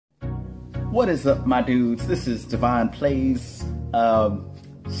What is up, my dudes? This is DevinePlayz.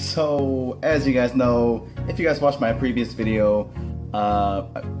 So as you guys know, if you guys watched my previous video,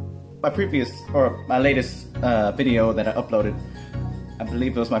 my latest video that I uploaded, I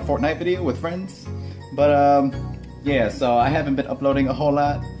believe it was my Fortnite video with friends. But yeah, so I haven't been uploading a whole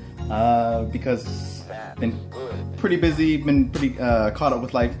lot because I've been pretty busy, been pretty caught up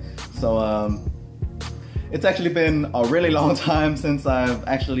with life. So it's actually been a really long time since I've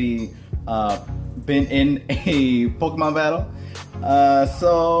actually been in a Pokemon battle.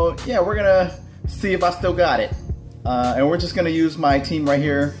 So yeah, we're gonna see if I still got it. And we're just gonna use my team right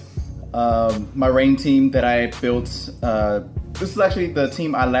here, my rain team that I built. This is actually the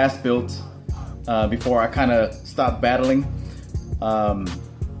team I last built before I kind of stopped battling.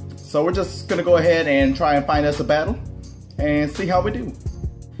 So we're just gonna go ahead and try and find us a battle and see how we do.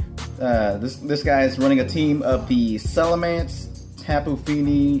 This guy is running a team of the Salamence, Tapu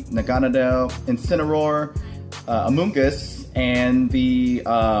Fini, Naganadel, Incineroar, Amoonguss, and the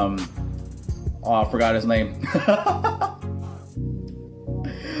oh, I forgot his name.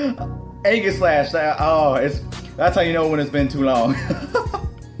 Aegislash. Oh, that's how you know when it's been too long.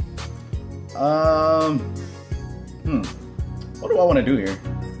 What do I want to do here?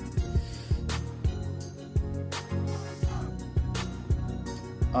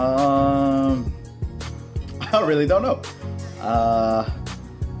 I really don't know.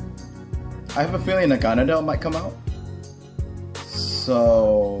 I have a feeling Naganadel might come out.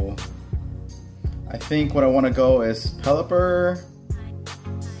 So I think what I want to go is Pelipper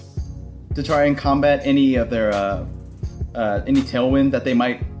to try and combat any of their any Tailwind that they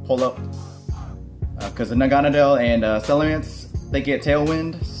might pull up. Because the Naganadel and Salamence, they get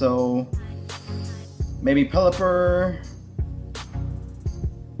Tailwind, so maybe Pelipper.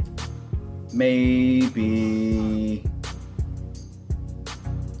 Maybe...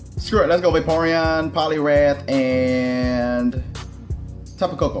 Screw it, let's go Vaporeon, Poliwrath, and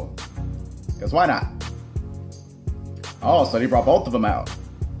Tapu Koko. Because why not? Oh, so they brought both of them out.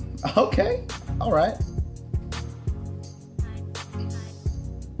 Okay, alright.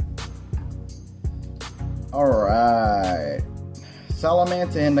 Alright.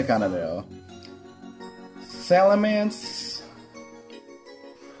 Salamence and Naganadel. Salamence...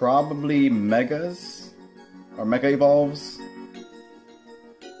 probably Megas or Mega Evolves.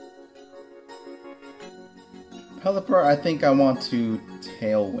 Pelipper, I think I want to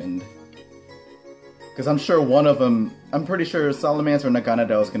Tailwind. Because I'm sure one of them, I'm pretty sure Salamence or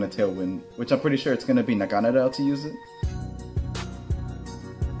Naganadel is going to Tailwind. Which I'm pretty sure it's going to be Naganadel to use it.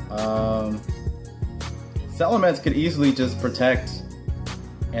 Salamence could easily just protect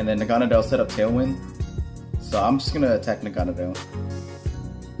and then Naganadel set up Tailwind. So I'm just going to attack Naganadel.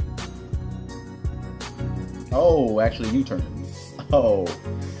 Oh, actually new turns. Oh,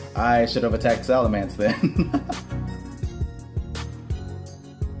 I should have attacked Salamence then.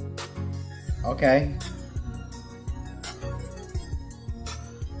 Okay.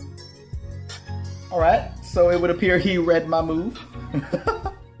 Alright, so it would appear he read my move.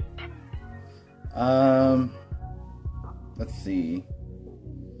 Let's see.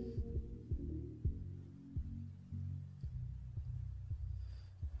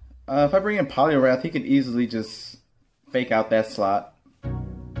 If I bring in Poliwrath, he could easily just fake out that slot.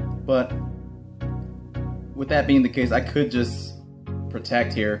 But with that being the case, I could just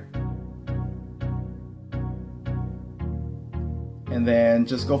protect here. And then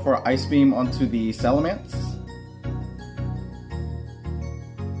just go for an Ice Beam onto the Salamence.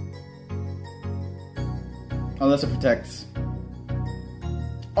 Unless it protects.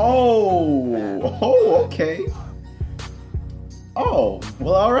 Oh! Oh, okay. Oh,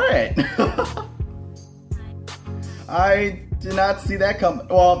 well, alright. I did not see that come.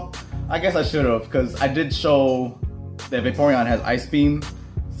 Well, I guess I should have, because I did show that Vaporeon has Ice Beam.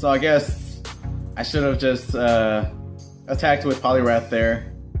 So I guess I should have just attacked with Poliwrath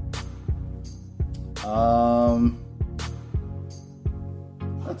there.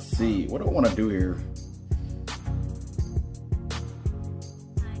 Let's see. What do I want to do here?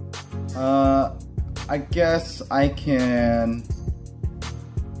 I guess I can...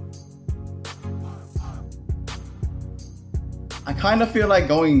 I kind of feel like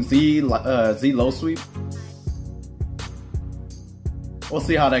going Z low sweep. We'll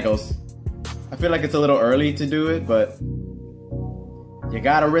see how that goes. I feel like it's a little early to do it, but you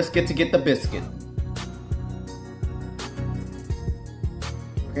gotta risk it to get the biscuit.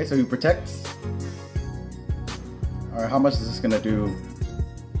 Okay, so he protects. Alright, how much is this gonna do?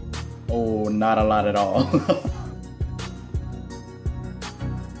 Oh, not a lot at all.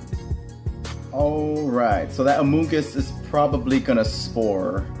 Alright, so that Amoonguss is probably gonna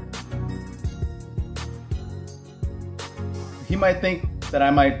Spore. he might think that I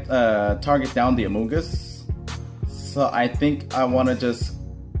might target down the Amoonguss. So I think I want to just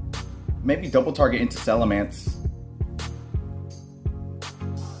maybe double target into Salamence.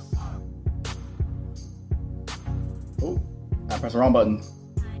 Oh, I pressed the wrong button.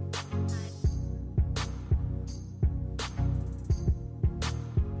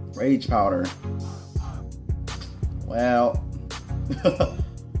 Rage Powder. Well,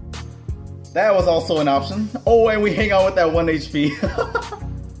 that was also an option. Oh, and we hang out with that 1 HP.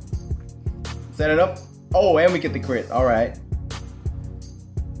 Set it up. Oh, and we get the crit. Alright.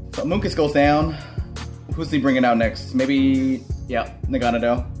 So Amoonguss goes down. Who's he bringing out next? Maybe, yeah,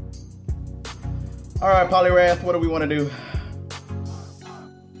 Naganadel. Alright, Poliwrath, what do we want to do?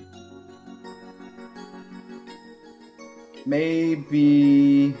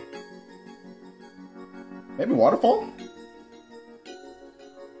 Maybe Waterfall?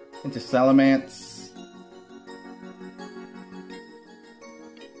 Into Salamence.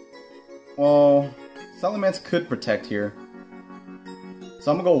 Well, Salamence could protect here.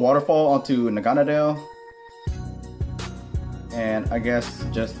 So I'm gonna go Waterfall onto Naganadel. And I guess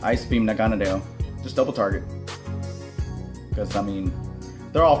just Ice Beam Naganadel. Just double target. Because, I mean,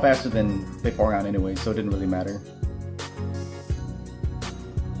 they're all faster than Vaporeon anyway, so it didn't really matter.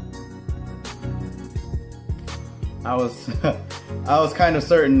 I was kind of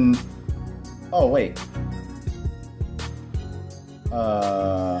certain. Oh wait.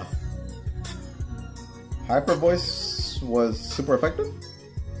 Hyper Voice was super effective?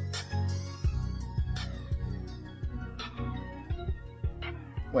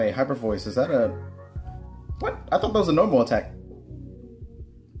 Wait, Hyper Voice, is that a... What? I thought that was a normal attack.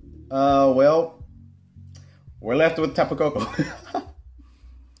 Well, we're left with Tapu Koko.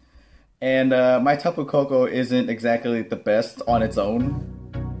 And my Tapu Koko isn't exactly the best on its own.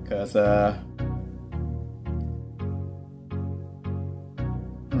 Because, I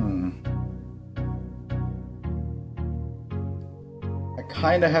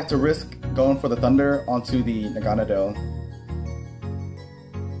kinda have to risk going for the Thunder onto the Naganadel.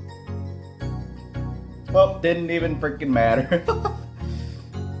 Well, didn't even freaking matter.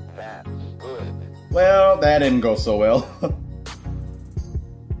 That's good. Well, that didn't go so well.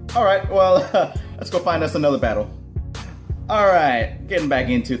 Alright, well, let's go find us another battle. Alright, getting back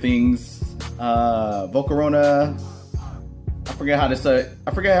into things. Volcarona. I forget how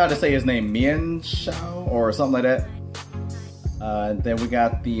to say his name. Mienshao or something like that. Then we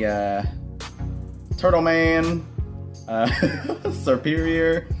got the Turtle Man,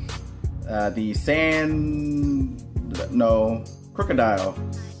 Superior, the Crocodile,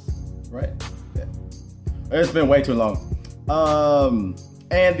 right? Yeah. It's been way too long.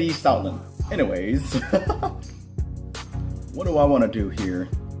 And the Stoutland. Anyways, what do I want to do here?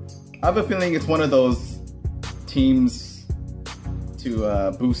 I have a feeling it's one of those teams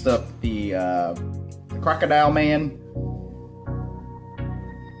to boost up the Crocodile Man.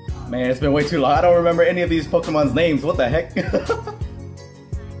 Man, it's been way too long. I don't remember any of these Pokemon's names. What the heck?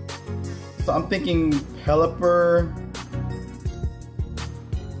 So I'm thinking Pelipper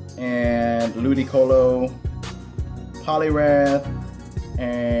and Ludicolo, Poliwrath,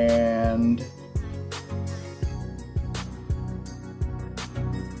 and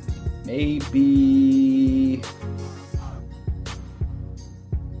maybe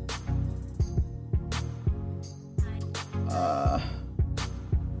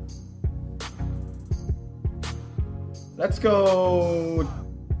let's go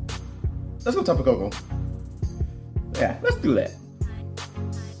Tapu Koko. Yeah, let's do that.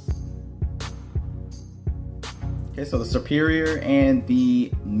 Okay, so the Superior and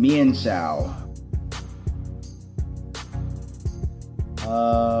the Mienshao.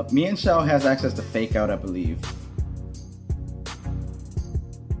 Mienshao has access to Fake Out, I believe.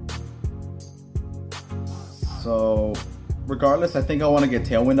 So, regardless, I think I want to get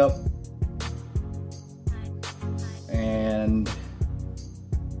Tailwind up. And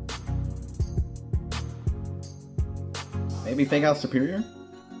maybe Fake Out Superior?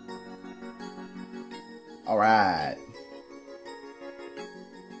 Alright.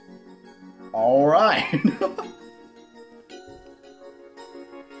 Alright.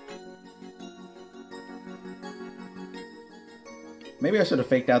 Maybe I should have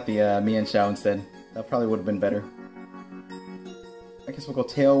faked out the Mienshao instead. That probably would have been better. I guess we'll go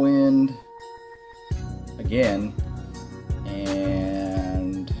Tailwind again.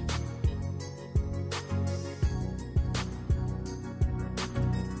 And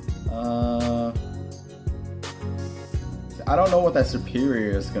I don't know what that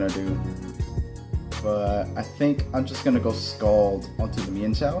Superior is gonna do, but I think I'm just gonna go Scald onto the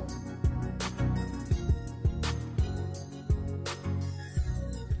Mienshao.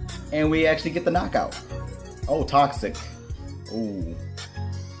 And we actually get the knockout. Oh, toxic. Ooh.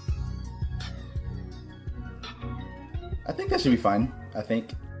 I think that should be fine, I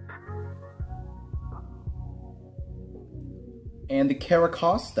think. And the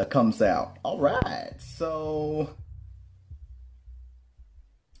Caracosta comes out. Alright, so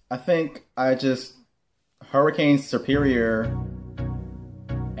I think I just Hurricane Superior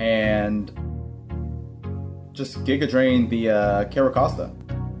and just Giga Drain the Caracosta.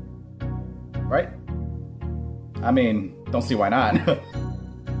 Right? I mean, don't see why not.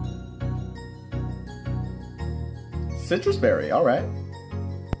 Citrus Berry, alright.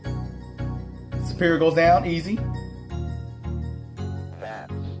 Superior goes down, easy.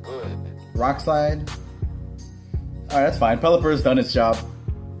 That's good. Rock Slide. Alright, that's fine. Pelipper's done its job.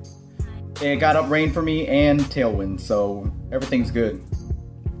 It got up rain for me and Tailwind, so everything's good.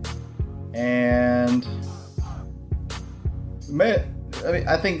 And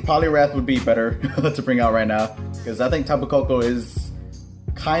I think Poliwrath would be better to bring out right now, because I think Tapu Koko is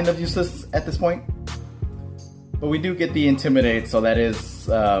kind of useless at this point. But we do get the Intimidate, so that is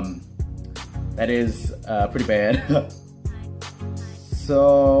pretty bad.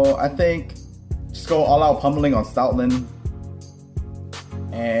 So I think just go all out pummeling on Stoutland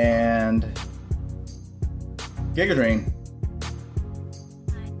and Giga Drain.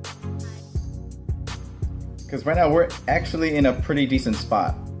 Because right now we're actually in a pretty decent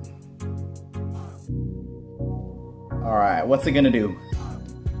spot. Alright, what's it gonna do?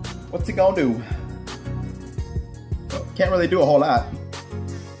 What's it gonna do? Well, can't really do a whole lot.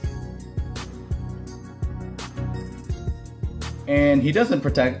 And he doesn't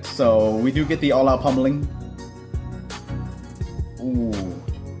protect, so we do get the all-out pummeling. Ooh.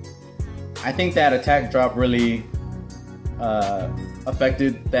 I think that attack drop really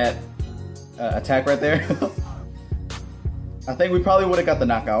affected that attack right there. I think we probably would have got the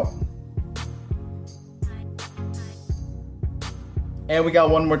knockout. And we got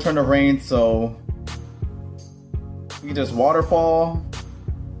one more turn of rain, so we can just waterfall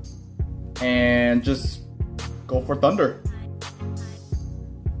and just go for thunder.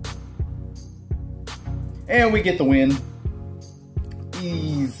 And we get the win.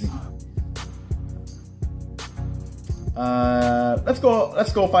 Easy. Let's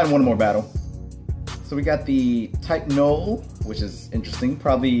go find one more battle. So we got the Type Null, which is interesting.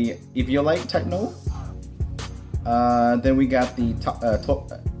 Probably Eviolite Type Null. Then we got the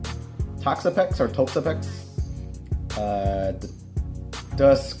Toxapex or Toxapex. The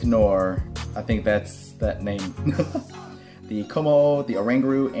Dusknoir. I think that's that name. The Como, the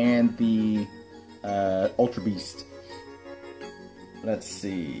Oranguru, and the Ultra Beast. Let's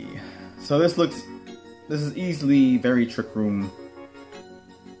see. So this is easily very Trick Room.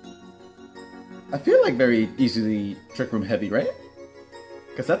 I feel like very easily Trick Room heavy, right?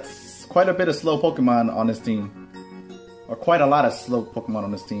 Because that's quite a bit of slow Pokemon on this team. Or quite a lot of slow Pokemon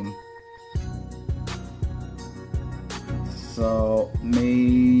on this team. So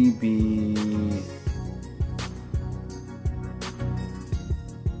maybe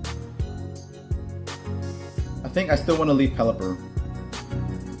I think I still want to leave Pelipper.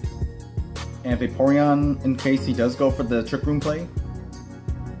 And Vaporeon in case he does go for the Trick Room play.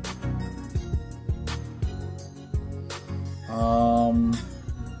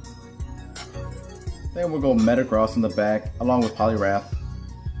 Then we'll go Metagross in the back along with Poliwrath.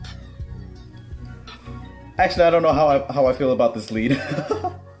 Actually, I don't know how I feel about this lead.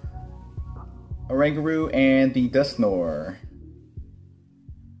 Oranguru and the Dusknoir.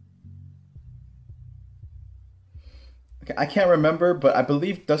 Okay, I can't remember, but I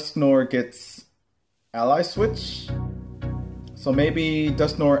believe Dusknoir gets Ally Switch. So maybe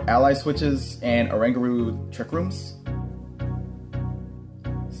Dusknoir Ally Switches and Oranguru Trick Rooms.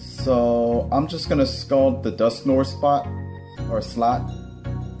 So I'm just gonna Scald the Dusknoir spot or slot.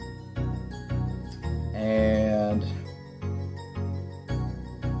 And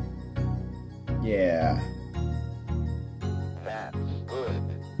yeah. That's good.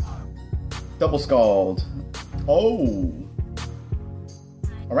 Double Scald. Oh!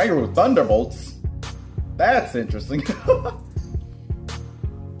 Oranguru Thunderbolts? That's interesting.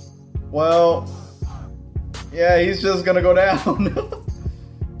 Well, yeah, he's just gonna go down.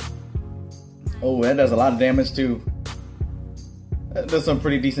 Oh, that does a lot of damage too. That does some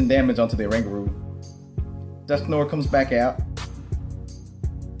pretty decent damage onto the Oranguru. Dusknoir comes back out.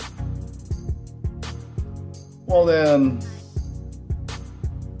 Well then,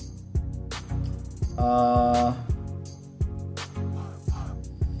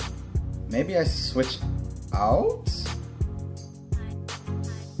 maybe I switch out?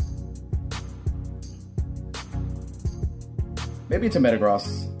 maybe into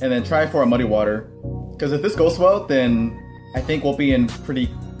Metagross, and then try for a Muddy Water. Because if this goes well, then I think we'll be in pretty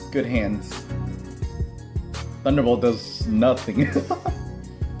good hands. Thunderbolt does nothing.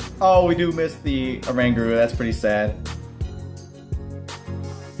 Oh, we do miss the Oranguru, that's pretty sad.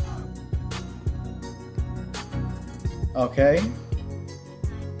 Okay.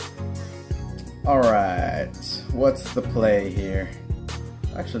 Alright, what's the play here?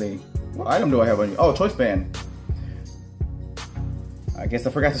 Actually, what item do I have on you? Oh, Choice Band. I guess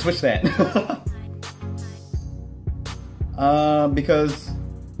I forgot to switch that. Because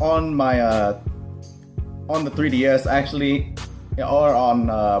on my on the 3DS actually, or on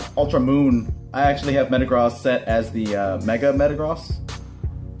Ultra Moon, I actually have Metagross set as the Mega Metagross.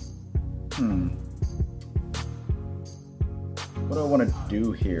 What do I want to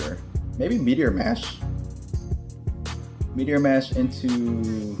do here? Maybe Meteor Mash? Meteor Mash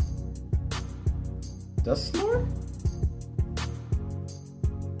into Dusknoir?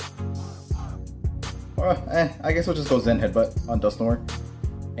 Or, I guess we'll just go Zen Headbutt on Dusknoir.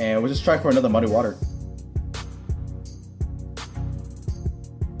 And we'll just try for another Muddy Water.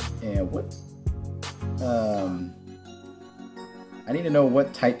 And what? I need to know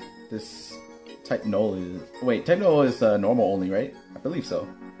what type this Type Null is. Wait, Type Null is normal only, right? I believe so.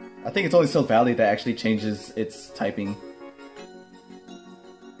 I think it's only Silph Valley that actually changes its typing.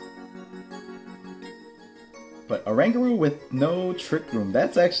 But Oranguru with no Trick Room,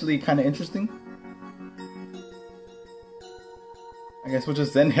 that's actually kind of interesting. I guess we'll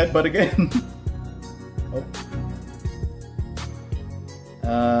just Zen Headbutt again.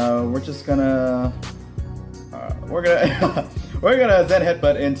 Oh. We're just gonna... we're gonna Zen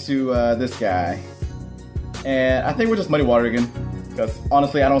Headbutt into this guy. And I think we're just Muddy Water again. Because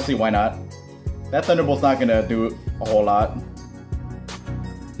honestly, I don't see why not. That Thunderbolt's not gonna do a whole lot.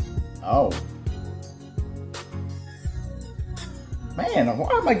 Oh. Man, why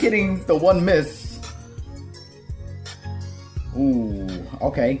am I getting the one miss? Ooh,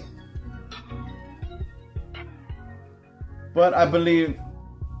 okay. But I believe...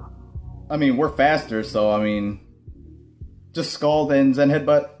 I mean, we're faster, so I mean... Just Scald and Zen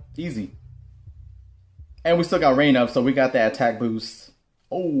Headbutt, easy. And we still got Rain up, so we got that attack boost.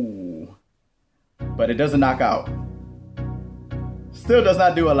 Oh. But it doesn't knock out. Still does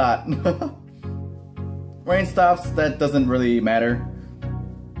not do a lot. Rain stops, that doesn't really matter.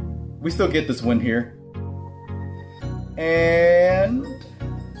 We still get this win here. And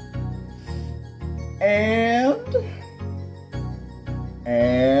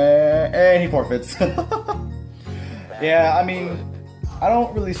he forfeits. Yeah, I mean, I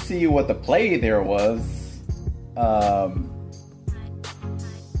don't really see what the play there was. I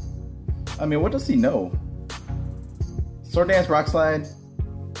mean, what does he know? Sword Dance, Rock Slide.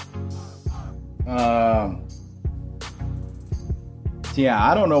 Yeah,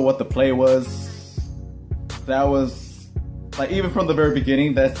 I don't know what the play was. That was like, even from the very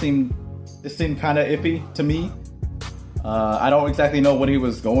beginning, it seemed kind of iffy to me. I don't exactly know what he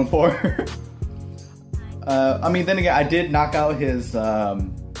was going for. I mean, then again, I did knock out his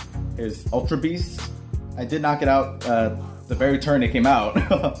Ultra Beast. I did knock it out the very turn it came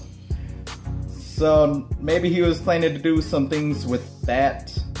out. So maybe he was planning to do some things with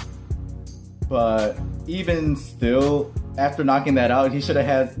that. But even still, after knocking that out, he should have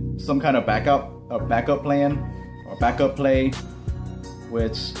had some kind of backup plan or backup play,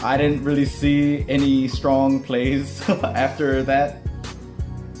 which I didn't really see any strong plays after that.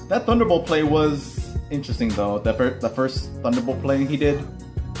 That Thunderbolt play was interesting though. The first Thunderbolt play he did,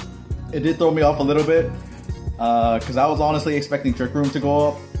 it did throw me off a little bit, because I was honestly expecting Trick Room to go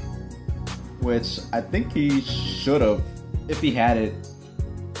up, which I think he should have if he had it.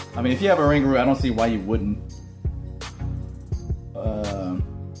 I mean, if you have a Oranguru, I don't see why you wouldn't.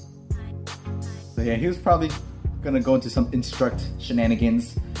 So yeah, he was probably gonna go into some Instruct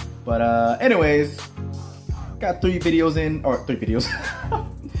shenanigans. But anyways, got 3 videos in, or 3 videos,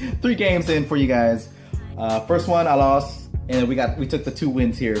 3 games in for you guys. First one I lost, and we took the 2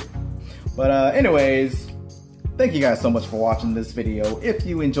 wins here. But anyways, thank you guys so much for watching this video. If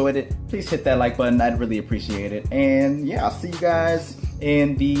you enjoyed it, please hit that like button. I'd really appreciate it. And yeah, I'll see you guys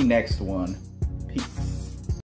in the next one.